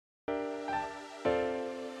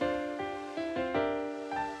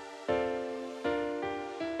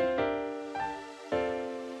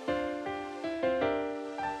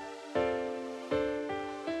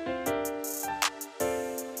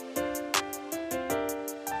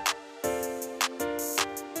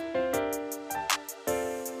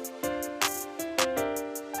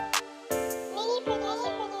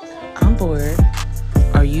bored.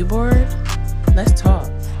 Are you bored? Let's talk.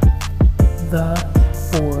 The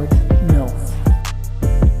Bored MILF.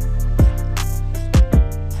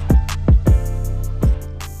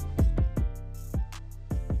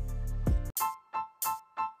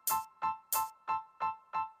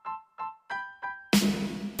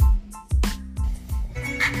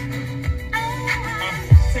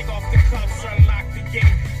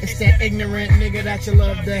 It's that ignorant nigga that you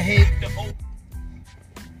love to hate.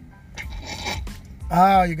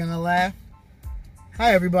 Oh, you're gonna laugh?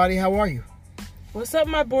 Hi everybody, how are you? What's up,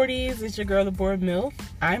 my boardies? It's your girl, the Bored MILF.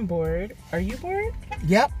 I'm bored. Are you bored?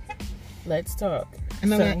 Yep. Let's talk.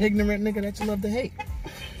 And I'm that ignorant nigga that you love to hate.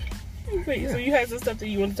 Wait, so you have some stuff that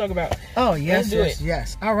you want to talk about? Oh,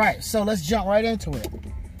 yes. All right, so let's jump right into it.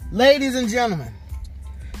 Ladies and gentlemen,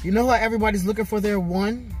 you know how everybody's looking for their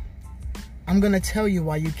one? I'm going to tell you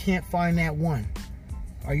why you can't find that one.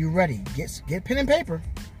 Are you ready? Get pen and paper.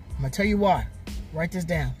 I'm going to tell you why. Write this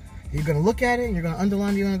down. You're going to look at it, and you're going to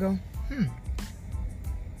underline it, you're going to go,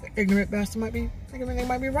 the ignorant bastard might be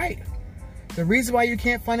right. The reason why you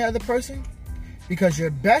can't find that other person, because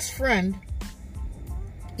your best friend,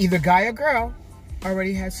 either guy or girl,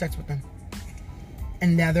 already had sex with them.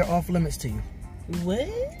 And now they're off limits to you. What?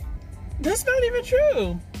 That's not even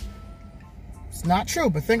true. It's not true,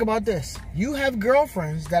 but think about this. You have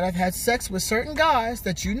girlfriends that have had sex with certain guys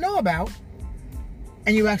that you know about,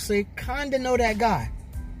 and you actually kind of know that guy.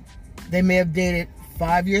 They may have dated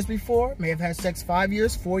 5 years before, may have had sex 5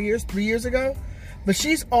 years, 4 years, 3 years ago, but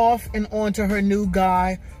she's off and on to her new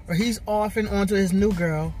guy, or he's off and on to his new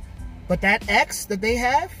girl. But that ex that they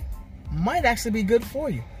have might actually be good for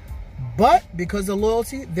you. But because of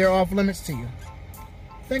loyalty, they're off limits to you.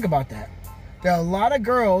 Think about that. There are a lot of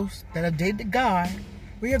girls that have dated a guy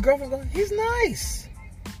where your girlfriend goes, he's nice,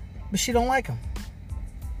 but she don't like him.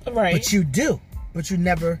 Right. But you do. But you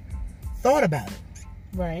never thought about it.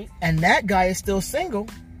 Right. And that guy is still single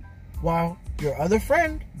while your other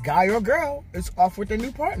friend, guy or girl, is off with their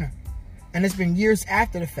new partner. And it's been years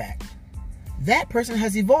after the fact. That person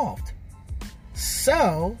has evolved.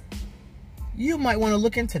 So, you might want to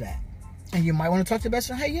look into that. And you might want to talk to your best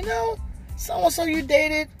friend, hey, you know, so-and-so you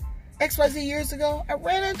dated XYZ years ago, I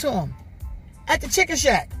ran into him at the chicken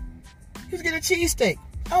shack. He was getting a cheesesteak.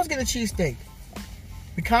 I was getting a cheesesteak.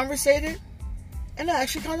 We conversated, and I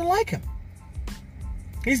actually kind of like him.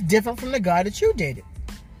 He's different from the guy that you dated.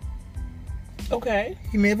 Okay.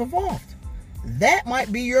 He may have evolved. That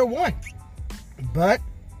might be your one. But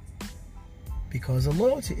because of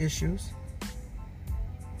loyalty issues,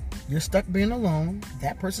 you're stuck being alone.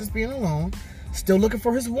 That person's being alone, still looking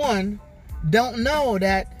for his one. Don't know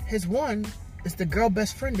that his one is the girl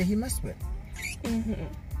best friend that he messed with. Mm-hmm.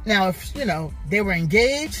 Now, if, you know, they were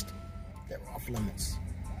engaged, they're off limits.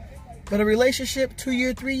 But a relationship, 2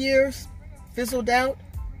 years, 3 years, fizzled out,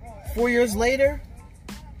 4 years later,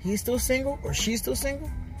 he's still single or she's still single,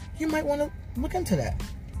 you might want to look into that.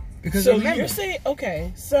 Because so remember, you're saying,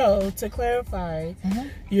 okay, so to clarify,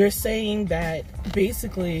 you're saying that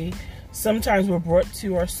basically sometimes we're brought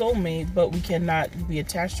to our soulmate, but we cannot be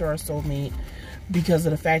attached to our soulmate because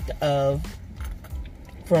of the fact of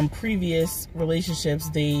from previous relationships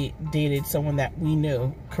they dated someone that we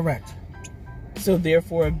knew. Correct. So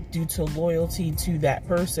therefore, due to loyalty to that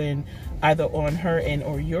person, either on her end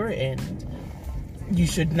or your end, you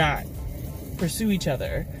should not pursue each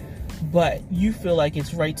other. But you feel like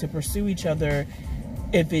it's right to pursue each other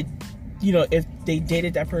if it, you know, if they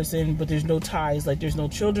dated that person, but there's no ties, like there's no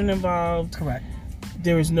children involved. Correct.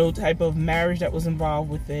 There was no type of marriage that was involved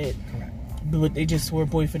with it. Correct. But they just were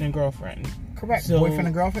boyfriend and girlfriend. Correct. So, boyfriend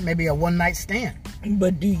and girlfriend, maybe a one-night stand.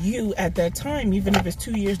 But do you, at that time, even if it's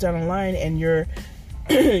 2 years down the line and your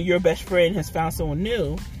best friend has found someone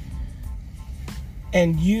new,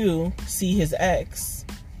 and you see his ex,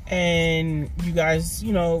 and you guys,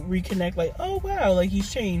 you know, reconnect, like, oh wow, like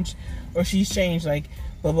he's changed or she's changed, like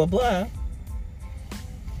blah blah blah,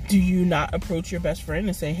 do you not approach your best friend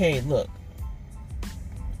and say, hey, look?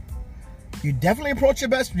 You definitely approach your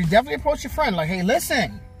friend, like, hey,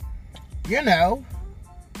 listen, you know,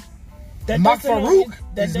 Mark Farouk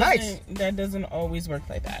is nice. That doesn't always work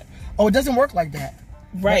like that. Oh, it doesn't work like that.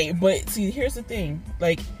 Right, but see, here's the thing.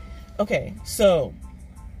 Like, okay, so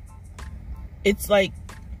it's like,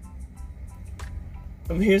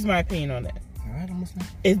 here's my opinion on it. All right, I'm listening.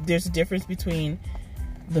 There's a difference between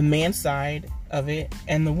the man's side of it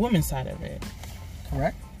and the woman's side of it.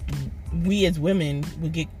 Correct. We as women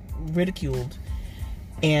would get ridiculed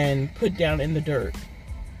and put down in the dirt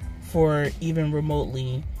for even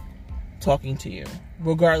remotely talking to you,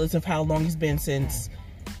 regardless of how long it's been since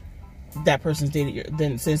that person's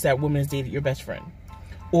dated since that woman has dated your best friend.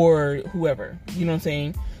 or whoever. You know what I'm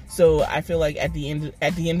saying? So I feel like at the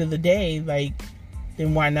end of the day, like,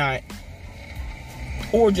 then why not?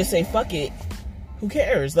 Or just say fuck it. Who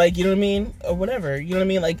cares? Like, you know what I mean? Or whatever. You know what I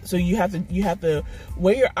mean? Like, so you have to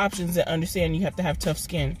weigh your options and understand you have to have tough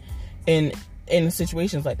skin in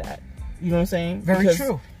situations like that. You know what I'm saying? Very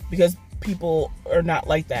true. Because people are not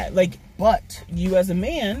like that. Like, but you as a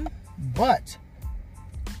man, but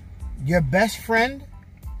your best friend,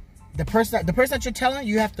 the person that you're telling,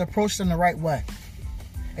 you have to approach them the right way.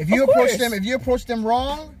 If you approach them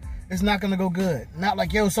wrong, it's not gonna go good. Not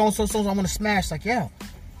like, yo, so I want to smash. Like, yo,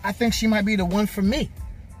 I think she might be the one for me.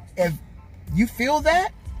 If you feel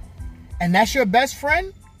that, and that's your best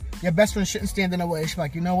friend shouldn't stand in the way. She's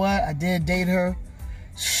like, you know what? I did date her.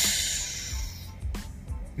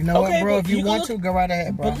 You know what, bro? If you want to, go right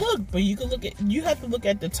ahead, bro. But you have to look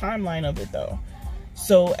at the timeline of it, though.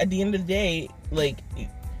 So at the end of the day, like,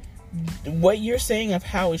 what you're saying of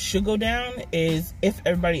how it should go down is if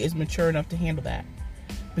everybody is mature enough to handle that.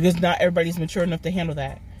 Because not everybody's mature enough to handle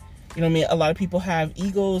that. You know what I mean? A lot of people have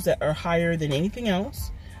egos that are higher than anything else.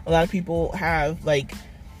 A lot of people have, like,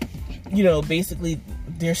 you know, basically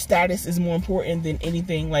their status is more important than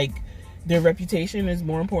anything. Like, their reputation is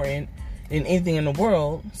more important than anything in the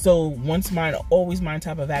world. So once mine, always mine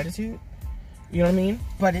type of attitude. You know what I mean?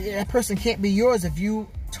 But that person can't be yours if you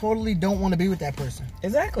totally don't want to be with that person.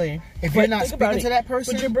 Exactly. If you're not speaking to that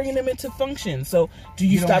person, but you're bringing them into functions. So do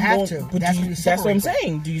you stop going? But that's what I'm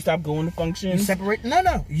saying. Do you stop going to functions? You separate?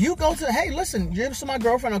 No. You go to. Hey, listen, you're my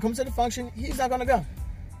girlfriend. I'll come to the function. He's not gonna go,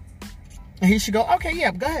 and he should go. Okay,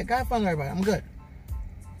 yeah, go ahead, have fun with everybody. I'm good.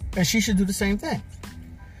 And she should do the same thing,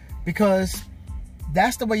 because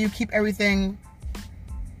that's the way you keep everything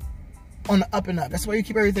on the up and up. That's the way you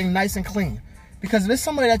keep everything nice and clean. Because if it's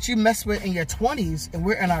somebody that you mess with in your 20s and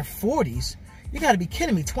we're in our 40s, you got to be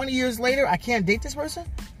kidding me. 20 years later, I can't date this person?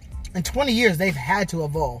 In 20 years, they've had to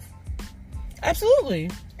evolve. Absolutely.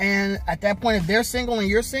 And at that point, if they're single and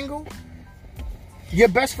you're single, your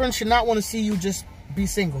best friend should not want to see you just be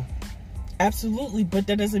single. Absolutely. But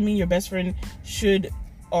that doesn't mean your best friend should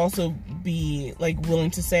also be, like, willing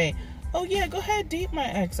to say, oh, yeah, go ahead, date my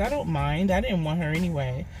ex. I don't mind. I didn't want her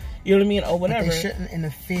anyway. You know what I mean? Or whatever. But they shouldn't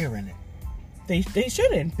interfere in it. They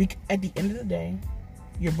shouldn't. At the end of the day,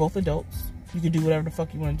 you're both adults. You can do whatever the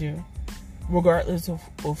fuck you want to do, regardless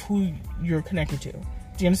of who you're connected to. Do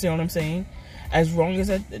you understand what I'm saying? As wrong as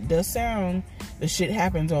that does sound, the shit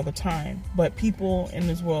happens all the time. But people in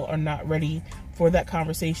this world are not ready for that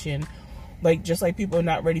conversation. Like, just like people are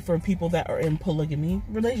not ready for people that are in polygamy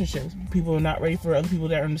relationships. People are not ready for other people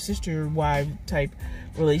that are in the sister-wife type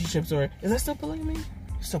relationships. Or, is that still polygamy?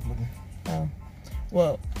 Still polygamy.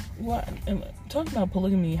 Well, talking about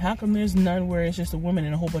polygamy, how come there's none where it's just a woman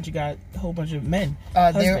and a whole bunch of men?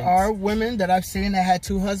 There are women that I've seen that had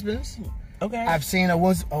 2 husbands. Okay. I've seen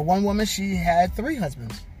one woman, she had 3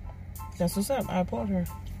 husbands. That's what's up. I applaud her.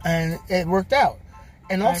 And it worked out.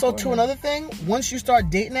 And also, too, another thing, once you start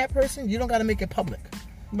dating that person, you don't got to make it public.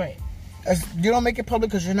 Right. You don't make it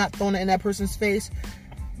public because you're not throwing it in that person's face.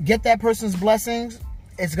 Get that person's blessings.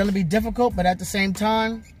 It's going to be difficult, but at the same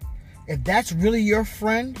time, if that's really your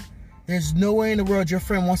friend, there's no way in the world your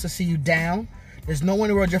friend wants to see you down. There's no way in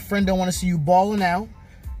the world your friend don't want to see you balling out.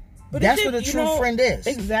 But that's what a true friend is.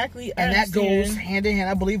 Exactly. And that goes hand in hand,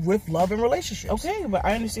 I believe, with love and relationships. Okay, but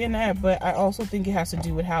I understand that. But I also think it has to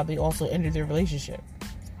do with how they also ended their relationship.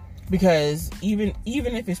 Because even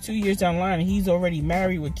if it's 2 years down the line and he's already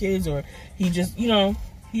married with kids, or he just,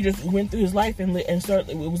 he just went through his life and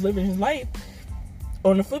was living his life.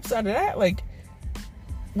 On the flip side of that, like,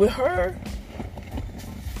 with her,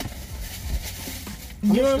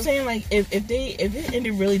 you know what I'm saying? Like, if it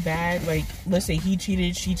ended really bad, like, let's say he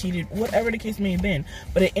cheated, she cheated, whatever the case may have been,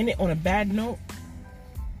 but it ended on a bad note,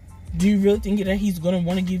 do you really think that he's going to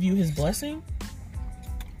want to give you his blessing?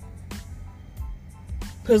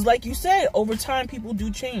 Because like you said, over time, people do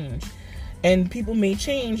change. And people may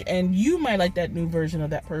change, and you might like that new version of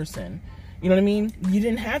that person. You know what I mean? You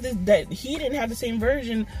didn't have he didn't have the same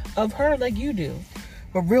version of her like you do.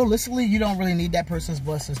 But realistically, you don't really need that person's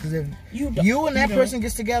blessings. Because if you and that person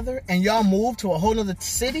gets together and y'all move to a whole nother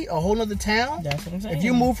city, a whole nother town. That's what I'm saying. If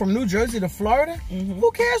you move from New Jersey to Florida,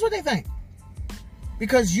 who cares what they think?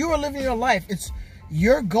 Because you are living your life. It's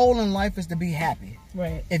your goal in life is to be happy.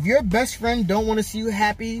 Right. If your best friend don't want to see you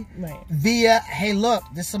happy via, hey, look,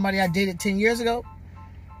 this is somebody I dated 10 years ago.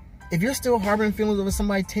 If you're still harboring feelings over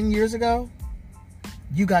somebody 10 years ago,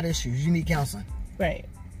 you got issues. You need counseling. Right.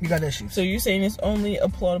 You got issues. So you're saying it's only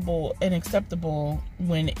applaudable and acceptable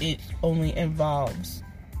when it only involves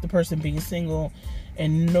the person being single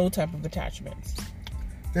and no type of attachments.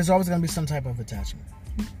 There's always going to be some type of attachment.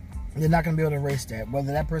 They're not going to be able to erase that.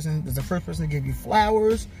 Whether that person is the first person to give you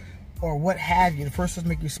flowers or what have you, the first person to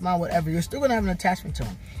make you smile, whatever, you're still going to have an attachment to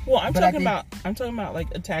them. Well, I'm talking about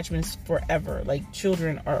like attachments forever. Like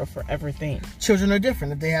children are a forever thing. Children are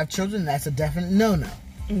different. If they have children, that's a definite no-no.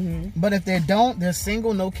 But if they don't, they're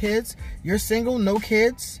single, no kids. You're single, no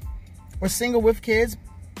kids, or single with kids.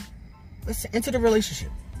 Let's enter the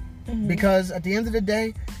relationship. Because at the end of the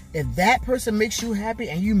day, if that person makes you happy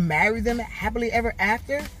and you marry them happily ever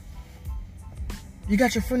after, you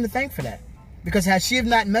got your friend to thank for that. Because had she have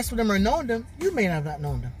not messed with them or known them, you may have not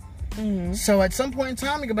known them. So at some point in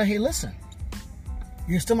time, you go, hey, listen,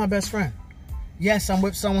 you're still my best friend. Yes, I'm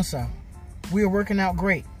with so-and-so. We are working out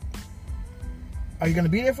great. Are you going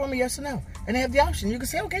to be there for me? Yes or no? And they have the option. You can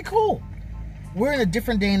say, okay, cool. We're in a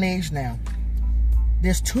different day and age now.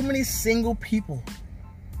 There's too many single people.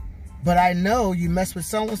 But I know you mess with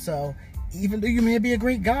so-and-so, even though you may be a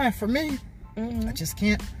great guy. For me, I just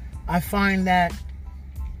can't. I find that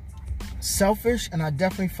selfish, and I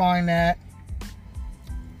definitely find that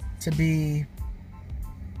to be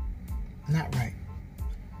not right.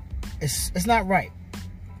 It's not right.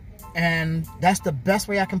 And that's the best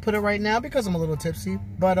way I can put it right now because I'm a little tipsy.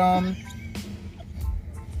 But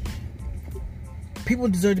people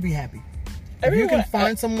deserve to be happy. If you can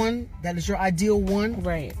find someone that is your ideal one,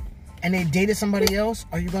 right, and they dated somebody else,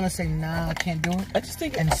 are you gonna say, nah, I can't do it? I just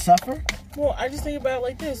think and suffer. Well, I just think about it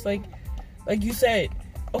like this, like you said.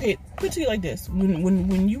 Okay, put it to you like this: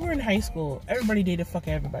 when you were in high school, everybody dated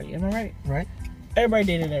fucking everybody. Am I right? Right. Everybody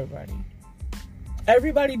dated everybody.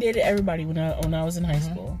 Everybody dated everybody when I was in high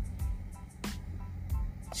school.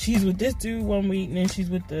 She's with this dude one week, and then she's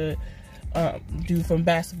with the dude from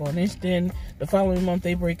basketball, and then the following month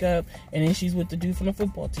they break up, and then she's with the dude from the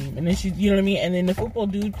football team, and then she's, you know what I mean, and then the football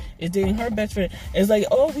dude is dating her best friend. It's like,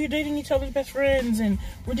 oh, we're dating each other's best friends, and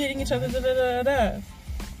we're dating each other, da da da da.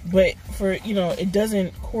 But for, you know, it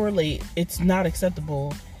doesn't correlate. It's not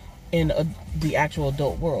acceptable in the actual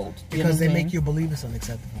adult world, because they make you believe it's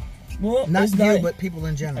unacceptable. Well, not you, but people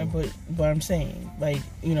in general. But I'm saying, like,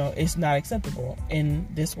 you know, it's not acceptable in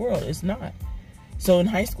this world. It's not. So in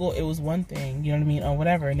high school, it was one thing, you know what I mean, or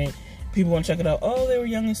whatever, and then people want to check it out. Oh, they were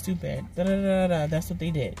young and stupid. Da da da da. That's what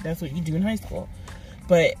they did. That's what you do in high school.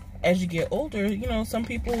 But as you get older, you know, some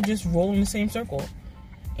people just roll in the same circle,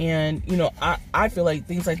 and you know, I feel like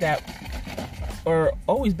things like that are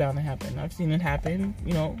always bound to happen. I've seen it happen,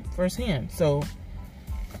 you know, firsthand. So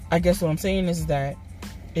I guess what I'm saying is that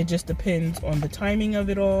it just depends on the timing of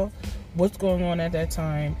it all, what's going on at that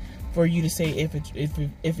time, for you to say if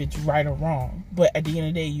it's right or wrong. But at the end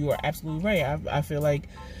of the day, you are absolutely right. I feel like,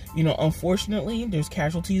 you know, unfortunately, there's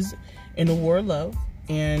casualties in the war of love,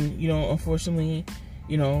 and you know, unfortunately,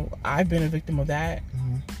 you know, I've been a victim of that.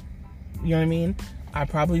 You know what I mean? I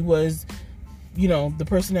probably was, you know, the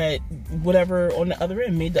person that whatever on the other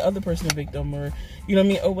end made the other person a victim, or you know what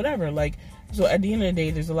I mean, or whatever. Like, so at the end of the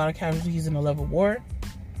day, there's a lot of casualties in the love of war.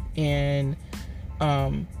 And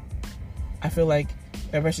I feel like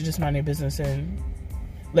everybody should just mind their business and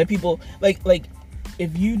let people, like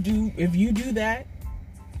if you do that,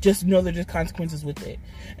 just know that there's consequences with it,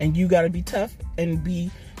 and you got to be tough and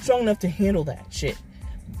be strong enough to handle that shit.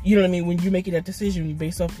 You know what I mean? When you're making that decision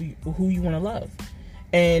based off of who you want to love,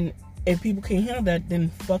 and if people can't handle that, then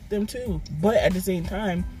fuck them too. But at the same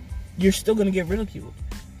time, you're still gonna get ridiculed.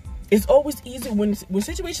 It's always easy when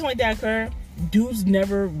situations like that occur. Dudes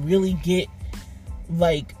never really get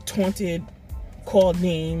like taunted, called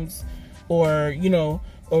names, or you know,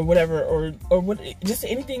 or whatever, or what, just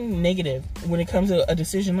anything negative when it comes to a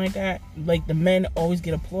decision like that. Like the men always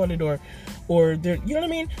get applauded, or they're, you know what I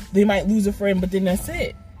mean? They might lose a friend, but then that's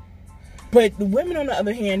it. But the women, on the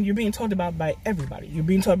other hand, you're being talked about by everybody. You're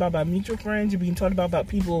being talked about by mutual friends. You're being talked about by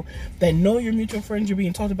people that know your mutual friends. You're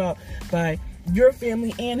being talked about by your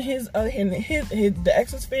family and the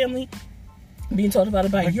ex's family. Being talked about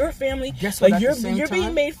by your family. Like you're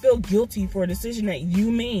being made feel guilty for a decision that you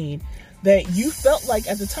made, that you felt like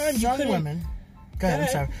at the time you couldn't. Women, go ahead, I'm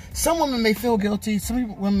sorry. Some women may feel guilty.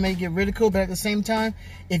 Some women may get ridiculed, but at the same time,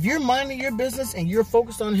 if you're minding your business and you're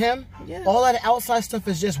focused on him, all that outside stuff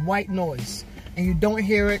is just white noise, and you don't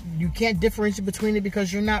hear it. You can't differentiate between it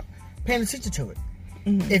because you're not paying attention to it.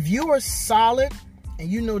 If you are solid and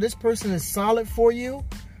you know this person is solid for you,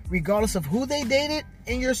 regardless of who they dated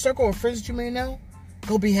in your circle or friends that you may know,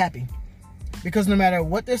 go be happy. Because no matter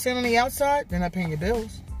what they're saying on the outside, they're not paying your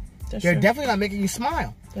bills. They're definitely not making you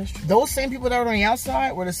smile. That's true. Those same people that were on the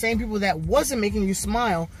outside were the same people that wasn't making you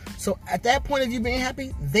smile. So at that point of you being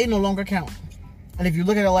happy, they no longer count. And if you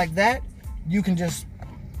look at it like that, you can just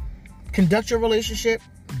conduct your relationship,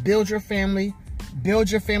 build your family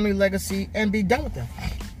legacy, and be done with them.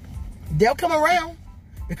 They'll come around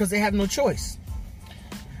because they have no choice.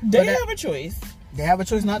 They have a choice. They have a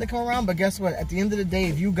choice not to come around, but guess what? At the end of the day,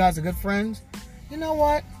 if you guys are good friends, you know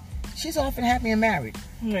what? She's often happy and married.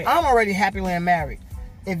 Right. I'm already happily and married.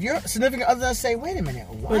 If your significant other say, wait a minute,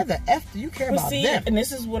 why the F do you care about them? And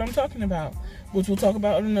this is what I'm talking about, which we'll talk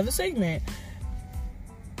about in another segment.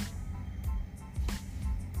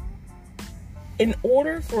 In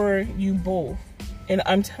order for you both, and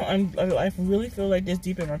I really feel like this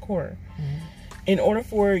deep in my core, in order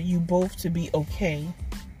for you both to be okay,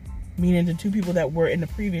 meaning the two people that were in the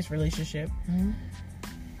previous relationship,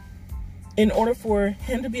 in order for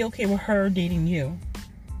him to be okay with her dating you,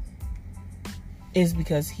 is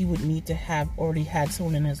because he would need to have already had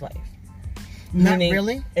someone in his life. Not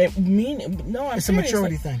really? No, it's a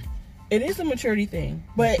maturity thing. It is a maturity thing.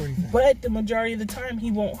 But the majority of the time,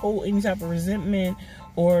 he won't hold any type of resentment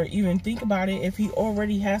or even think about it if he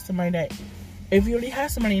already has somebody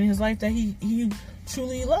in his life that he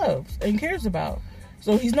truly loves and cares about.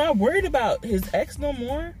 So he's not worried about his ex no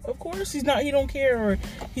more. Of course, he don't care, or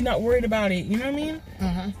he's not worried about it. You know what I mean?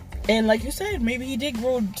 Mm-hmm. And like you said, maybe he did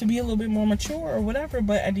grow to be a little bit more mature or whatever.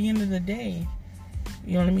 But at the end of the day,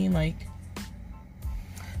 you know what I mean? Like,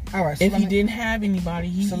 all right. So if he didn't have anybody,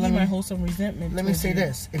 he might hold some resentment. Let me say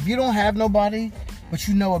this: if you don't have nobody, but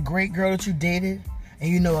you know a great girl that you dated, and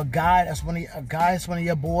you know a guy that's one of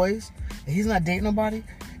your boys, and he's not dating nobody,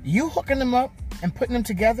 you hooking them up and putting them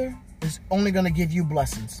together is only going to give you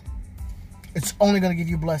blessings. It's only going to give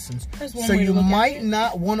you blessings. So you might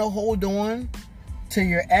not want to hold on to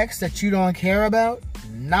your ex that you don't care about,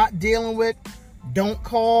 not dealing with, don't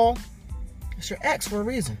call. It's your ex for a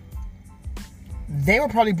reason. They were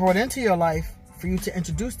probably brought into your life for you to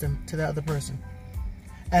introduce them to the other person.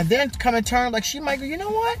 And then come in turn, like she might go, you know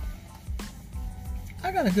what?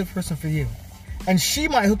 I got a good person for you. And she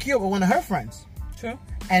might hook you up with one of her friends. True.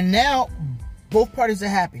 And now both parties are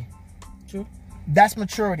happy. True. That's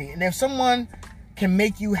maturity. And if someone can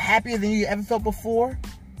make you happier than you ever felt before,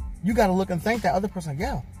 you got to look and thank that other person. Like,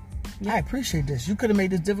 yo, I appreciate this. You could have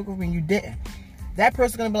made this difficult when you didn't. That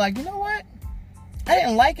person's going to be like, you know what? I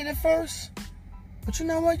didn't like it at first. But you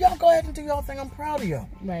know what? Y'all go ahead and do y'all thing. I'm proud of you.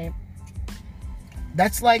 Right.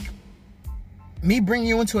 That's like me bringing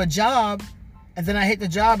you into a job, and then I hate the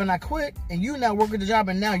job and I quit, and you now work at the job,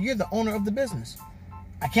 and now you're the owner of the business.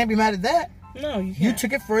 I can't be mad at that. No, you can't. You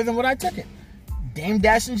took it further than what I took it. Dame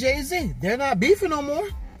Dash and Jay-Z, they're not beefing no more.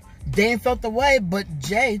 Dame felt the way, but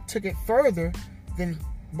Jay took it further than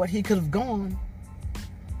what he could have gone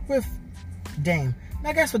with Dame.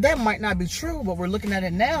 Now, guess what? That might not be true, but we're looking at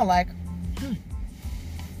it now like,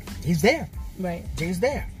 he's there. Right. Jay's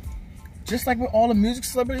there. Just like with all the music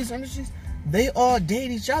celebrities and industries, they all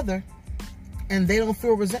date each other, and they don't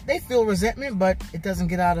feel They feel resentment, but it doesn't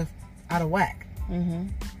get out of whack. Mm-hmm.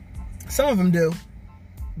 Some of them do,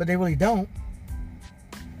 but they really don't.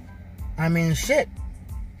 I mean, shit.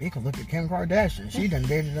 You can look at Kim Kardashian. She done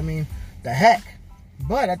dated, the heck.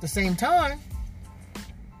 But at the same time,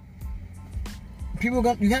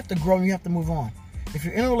 you have to grow and you have to move on. If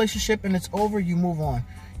you're in a relationship and it's over, you move on.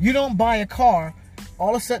 You don't buy a car,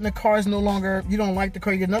 all of a sudden the car is no longer, you don't like the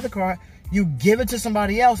car, you get another car, you give it to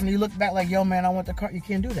somebody else and you look back like, yo man, I want the car. You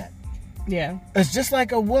can't do that. Yeah. It's just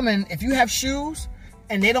like a woman, if you have shoes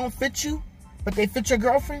and they don't fit you, but they fit your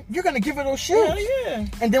girlfriend, you're going to give her those shoes. Hell yeah.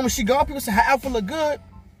 And then when she go out, people say, her outfit look good.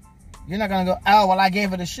 You're not going to go, oh, well, I gave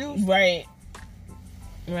her the shoes. Right.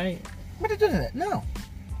 Right. What did you do that? No.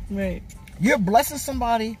 Right. You're blessing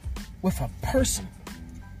somebody with a person.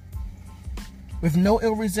 With no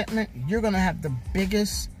ill resentment, you're going to have the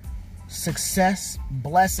biggest success,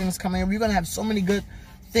 blessings coming in. You're going to have so many good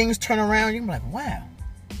things turn around. You're going to be like, wow.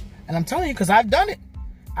 And I'm telling you, because I've done it.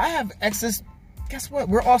 I have exes. Guess what?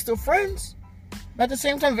 We're all still friends. But at the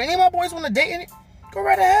same time, if any of my boys want to date in it, go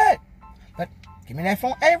right ahead. But give me that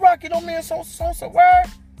phone. Hey, Rock, you know me and so word?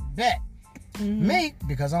 Bet. Mm-hmm. Me,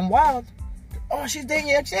 because I'm wild. Oh, she's dating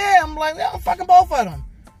your ex. Yeah, I'm like, I'm fucking both of them.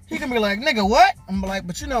 He can be like, nigga, what? I'm like,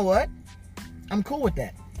 but you know what? I'm cool with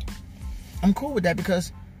that. I'm cool with that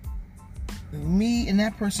because me and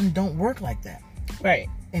that person don't work like that. Right.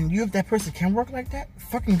 And you, if that person can work like that,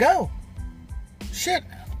 fucking go. Shit,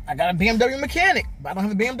 I got a BMW mechanic, but I don't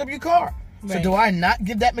have a BMW car. Right. So do I not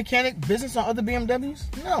give that mechanic business on other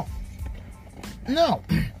BMWs? No. No.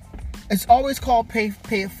 It's always called pay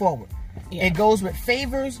it forward. Yeah. It goes with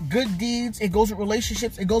favors, good deeds. It goes with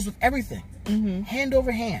relationships. It goes with everything. Mm-hmm. Hand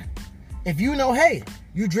over hand. If you know, hey,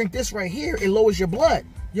 you drink this right here, it lowers your blood.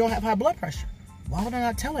 You don't have high blood pressure. Why would I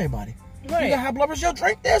not tell everybody? Right. You got high blood pressure, yo,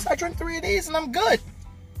 drink this. I drink 3 of these and I'm good.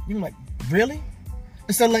 You're like, really?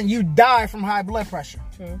 Instead of letting you die from high blood pressure.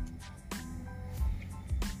 True.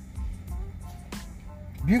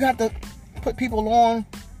 You got to put people on,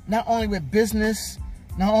 not only with business,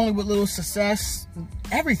 not only with little success,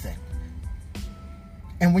 everything.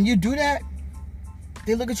 And when you do that,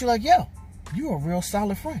 they look at you like, yo, you a real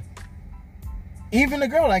solid friend. Even the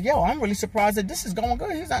girl, like, yo, I'm really surprised that this is going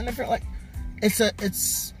good. He's not interfering. Like, it's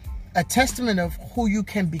a testament of who you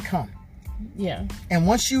can become. Yeah. And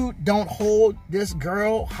once you don't hold this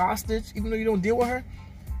girl hostage, even though you don't deal with her,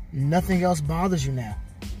 nothing else bothers you now.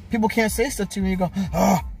 People can't say stuff to you and you go,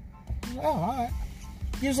 oh, all right.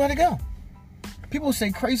 You just let it go. People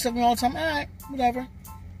say crazy stuff all the time. All right, whatever.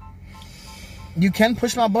 You can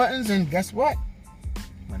push my buttons, and guess what?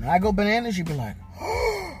 When I go bananas, you be like,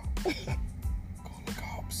 oh, call the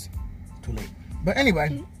cops. Too late. But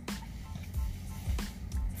anyway,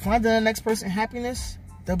 finding the next person happiness,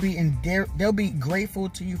 they'll be grateful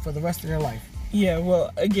to you for the rest of their life. Yeah,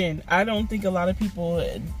 well, again, I don't think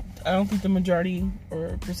the majority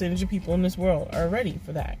or percentage of people in this world are ready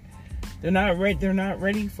for that. They're not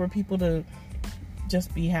ready for people to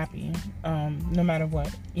just be happy, no matter what,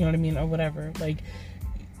 you know what I mean, or whatever. Like,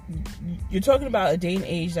 you're talking about a day and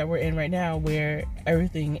age that we're in right now where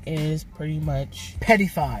everything is pretty much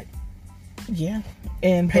pettified. Yeah,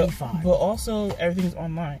 and pettified. But also everything's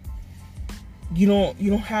online. You don't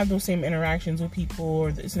have those same interactions with people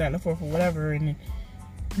or this and that and the fourth or whatever, and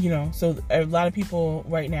so a lot of people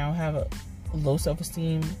right now have a low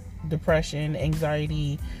self-esteem, depression,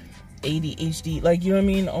 anxiety, ADHD, like, you know what I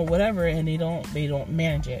mean, or whatever, and they don't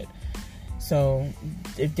manage it. So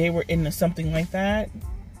if they were into something like that,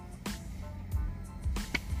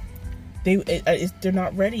 they're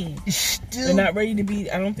not ready. They're not ready to be.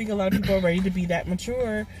 I don't think a lot of people are ready to be that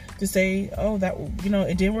mature to say, oh, that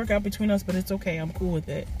it didn't work out between us, but it's okay, I'm cool with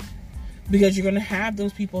it. Because you're gonna have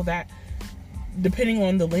those people that, depending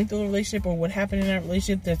on the length of the relationship or what happened in that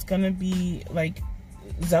relationship, that's gonna be like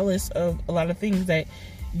zealous of a lot of things that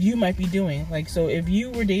you might be doing. Like, so if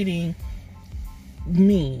you were dating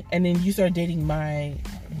me and then you start dating my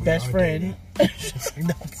best friend,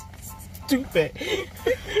 stupid.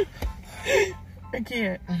 I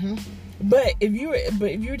can't. Mm-hmm. But if you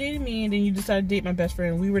were dating me and then you decided to date my best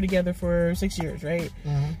friend, we were together for 6 years, right?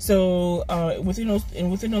 Mm-hmm. So within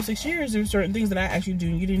those 6 years, there were certain things that I actually do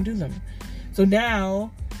and you didn't do them. So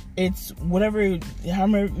now it's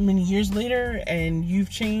however many years later, and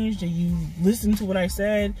you've changed and you listened to what I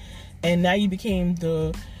said, and now you became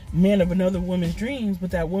the man of another woman's dreams,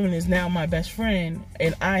 but that woman is now my best friend,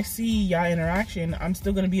 and I see y'all interaction. I'm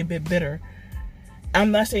still gonna be a bit bitter.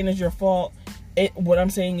 I'm not saying it's your fault. What I'm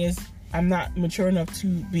saying is I'm not mature enough to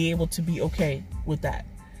be able to be okay with that.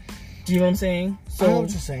 Do you know what I'm saying? So, I know what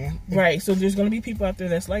you're saying. Right. So there's going to be people out there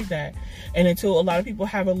that's like that. And until a lot of people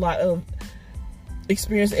have a lot of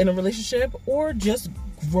experience in a relationship or just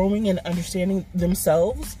growing and understanding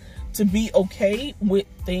themselves to be okay with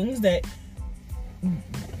things that,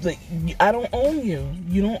 like, I don't own you.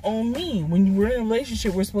 You don't own me. When we're in a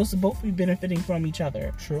relationship, we're supposed to both be benefiting from each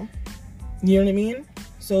other. True. You know what I mean?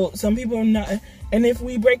 So some people are not, and if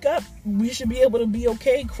we break up, we should be able to be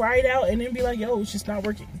okay, cry it out, and then be like, yo, it's just not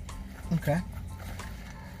working. Okay.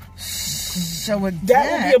 So with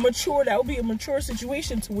that would be a mature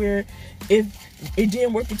situation to where if it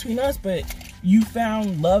didn't work between us, but you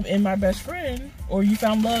found love in my best friend, or you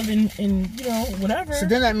found love in whatever. So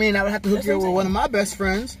then that means I would have to hook you up with one of my best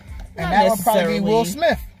friends, and Not that would probably be Will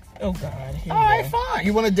Smith. Oh God. All right, fine.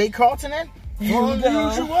 You want to date Carlton then?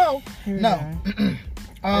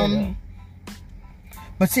 No.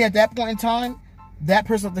 But see, at that point in time, that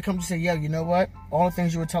person have to come to say, yo, you know what? All the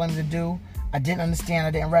things you were telling me to do, I didn't understand,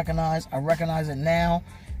 I didn't recognize. I recognize it now.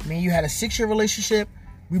 I mean, you had a 6-year relationship.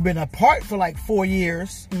 We've been apart for like 4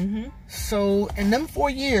 years. Mm-hmm. So in them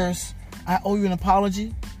 4 years, I owe you an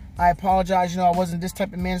apology. I apologize. I wasn't this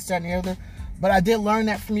type of man, that, and the other. But I did learn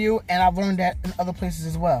that from you, and I've learned that in other places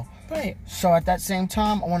as well. Right. So at that same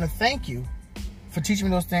time, I want to thank you for teaching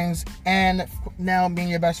me those things, and now being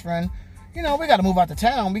your best friend. We got to move out to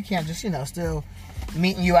town. We can't just, still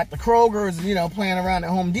meeting you at the Kroger's, playing around at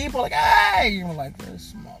Home Depot, like, hey, you're like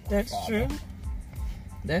this. That's true.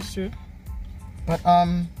 That's true. But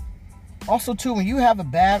also too, when you have a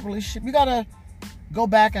bad relationship, you gotta go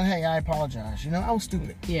back and, hey, I apologize. I was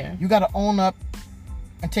stupid. Yeah. You gotta own up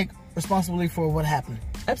and take responsibility for what happened.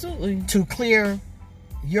 Absolutely. To clear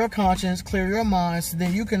your conscience, clear your mind, so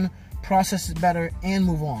then you can process it better and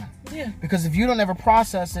move on. Yeah. Because if you don't ever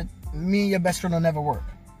process it, me and your best friend will never work.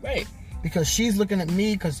 Right. Because she's looking at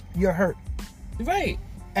me because you're hurt. Right.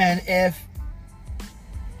 And if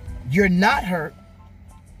you're not hurt,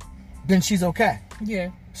 then she's okay.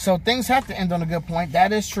 Yeah. So things have to end on a good point.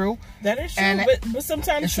 That is true. That is true. And but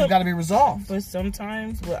sometimes it's got to be resolved. But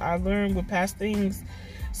sometimes what I learned with past things,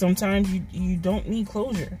 Sometimes you don't need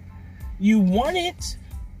closure. You want it.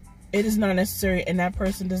 It is not necessary, and that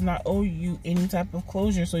person does not owe you any type of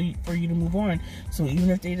closure for you to move on. So even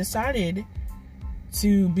if they decided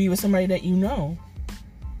to be with somebody that you know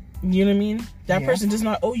what I mean? That person does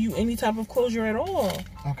not owe you any type of closure at all.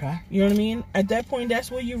 Okay. You know what I mean? At that point,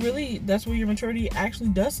 that's where your maturity actually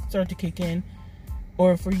does start to kick in,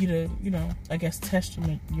 or for you to, I guess, test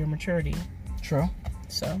your maturity. True.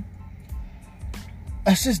 So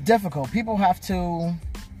it's just difficult. People have to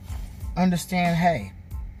understand, hey,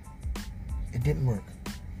 it didn't work.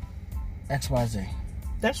 XYZ.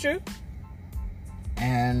 That's true.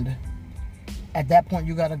 And at that point,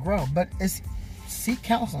 you got to grow. But seek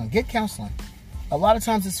counseling. Get counseling. A lot of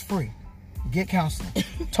times it's free. Get counseling.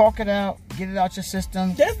 Talk it out. Get it out your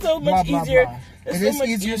system. That's so much easier. It is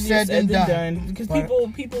easier said than done. Because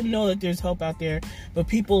people know that there's help out there, but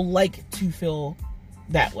people like to feel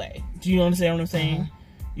that way. Do you understand what I'm saying?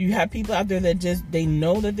 Mm-hmm. You have people out there that they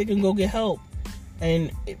know that they can go get help,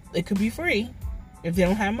 and it could be free if they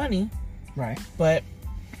don't have money. Right. But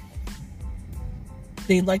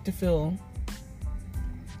they like to feel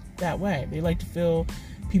that way. They like to feel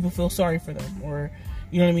people feel sorry for them, or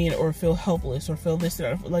you know what I mean, or feel helpless, or feel this,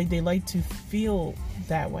 or like they like to feel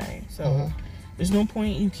that way. So there's no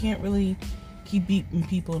point. You can't really keep beating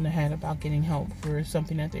people in the head about getting help for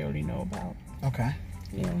something that they already know about. Okay.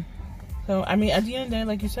 So I mean, at the end of the day,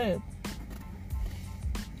 like you said,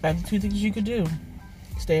 that's the two things you could do: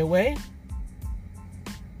 stay away,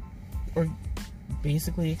 or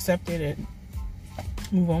basically accept it and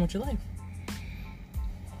move on with your life.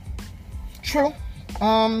 True.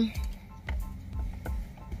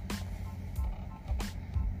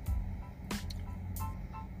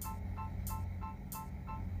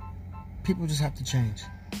 People just have to change.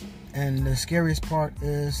 And the scariest part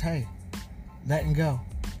is, hey, letting go.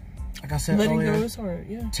 Like I said earlier, letting go is hard,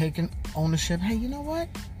 yeah. Taking ownership. Hey, you know what?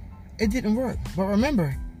 It didn't work. But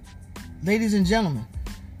remember, ladies and gentlemen,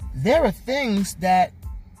 there are things that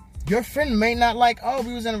your friend may not like. Oh,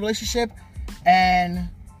 we was in a relationship and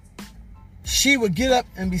she would get up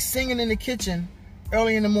and be singing in the kitchen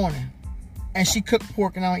early in the morning, and she cooked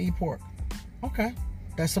pork and I don't eat pork. Okay,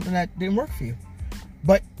 that's something that didn't work for you.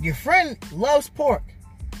 But your friend loves pork,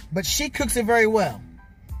 but she cooks it very well.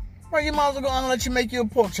 Well, you might as well go on and let you make you a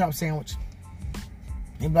pork chop sandwich.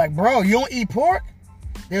 You'd be like, bro, you don't eat pork?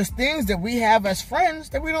 There's things that we have as friends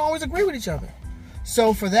that we don't always agree with each other.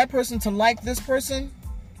 So for that person to like this person,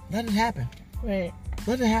 let it happen. Right.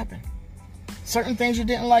 Let it happen. Certain things you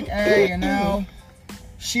didn't like, hey,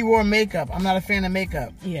 she wore makeup. I'm not a fan of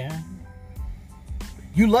makeup. Yeah.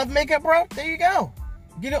 You love makeup, bro? There you go.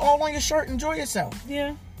 Get it all on your shirt. Enjoy yourself.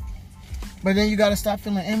 Yeah. But then you got to stop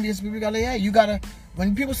feeling envious. You got to,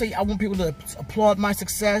 when people say, I want people to applaud my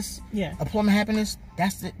success, applaud my happiness,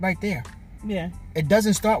 that's it right there. Yeah. It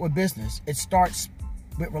doesn't start with business. It starts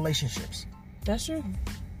with relationships. That's true.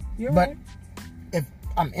 You're but right. If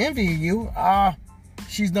I'm envying you,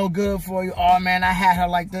 she's no good for you. Oh, man, I had her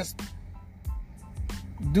like this.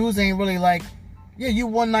 Dudes ain't really like, yeah, you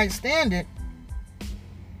one night stand it.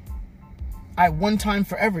 I one time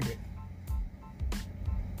forever did.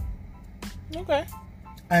 Okay.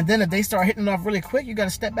 And then if they start hitting it off really quick, you got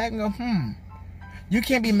to step back and go, You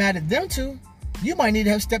can't be mad at them two. You might need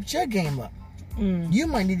to have stepped your game up. You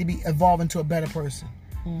might need to be evolving to a better person.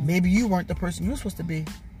 Maybe you weren't the person you were supposed to be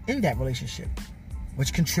in that relationship,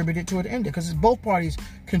 which contributed to it ending, because it's both parties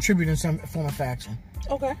contribute in some form of fashion.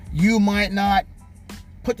 Okay. You might not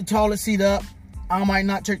put the toilet seat up. I might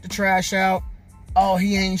not take the trash out. Oh,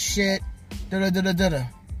 he ain't shit. Da-da-da-da-da-da.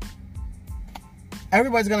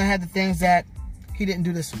 Everybody's going to have the things that he didn't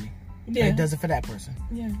do this for me. Yeah. And he does it for that person.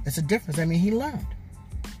 Yeah. It's a difference. I mean, he learned.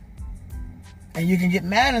 And you can get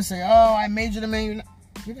mad and say, oh, I made you the man.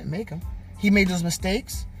 You didn't make him. He made those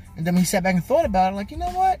mistakes. And then he sat back and thought about it, like, you know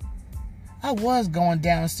what? I was going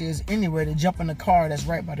downstairs anyway to jump in the car that's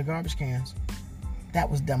right by the garbage cans. That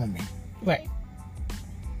was dumb of me. Right.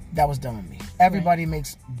 That was dumb of me. Everybody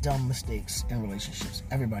makes dumb mistakes in relationships.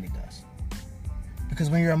 Everybody does. Because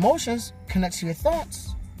when your emotions connect to your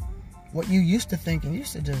thoughts, what you used to think and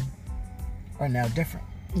used to do are now different.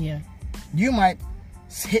 Yeah. You might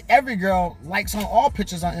hit every girl likes on all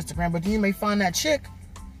pictures on Instagram, but then you may find that chick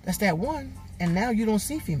that's that one, and now you don't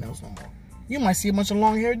see females no more. You might see a bunch of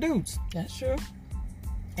long-haired dudes. That's true.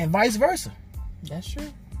 And vice versa. That's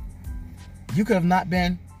true. You could have not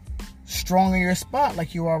been strong in your spot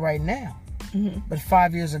like you are right now. Mm-hmm. But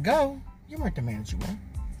 5 years ago, you weren't the man that you were.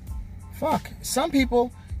 Fuck. Some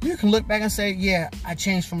people, you can look back and say, yeah, I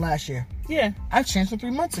changed from last year. Yeah. I've changed from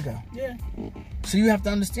 3 months ago. Yeah. So you have to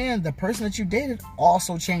understand the person that you dated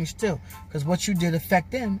also changed too. Because what you did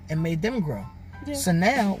affect them and made them grow. Yeah. So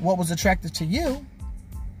now what was attractive to you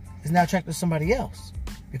is now attractive to somebody else.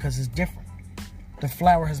 Because it's different. The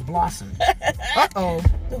flower has blossomed. Uh-oh.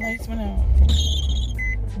 The lights went out.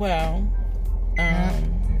 Well,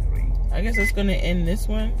 I guess that's gonna end this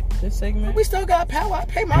segment. We still got power. I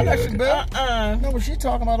pay my electric bill. Know what she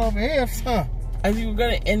talking about over here, huh? I think we're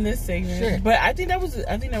gonna end this segment. Shit. But I think that was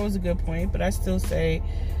a good point. But I still say,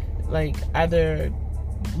 like, either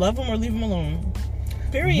love them or leave them alone.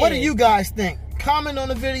 Period. What do you guys think? Comment on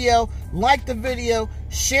the video, like the video,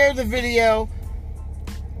 share the video.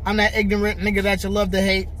 I'm that ignorant nigga that you love to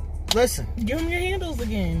hate. Listen. Give them your handles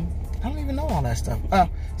again. I don't even know all that stuff. Oh,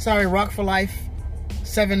 sorry, Rock for Life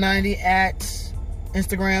 790 at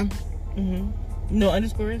Instagram. No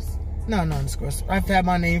underscores? No underscores. I've had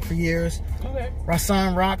my name for years. Okay.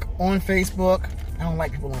 Rasan Rock on Facebook. I don't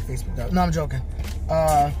like people on Facebook though. No, I'm joking.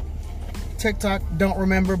 TikTok, don't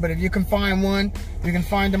remember, but if you can find one, you can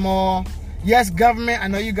find them all. Yes, government, I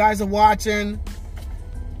know you guys are watching.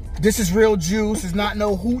 This is real juice. There's not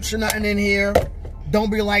no hooch or nothing in here.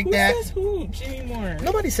 Don't be like that. Who says hooch anymore?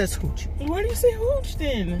 Nobody says hooch. Why do you say hooch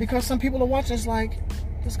then? Because some people are watching, it's like,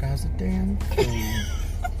 this guy's a damn fool.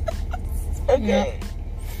 Okay. Yeah,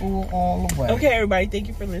 fool all the way. Okay, everybody, thank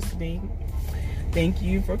you for listening. Thank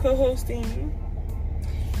you for co-hosting.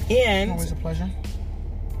 And Always a pleasure.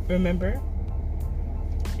 remember,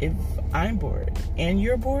 if I'm bored and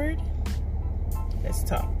you're bored, let's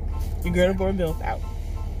talk. Your girl bored MILF out.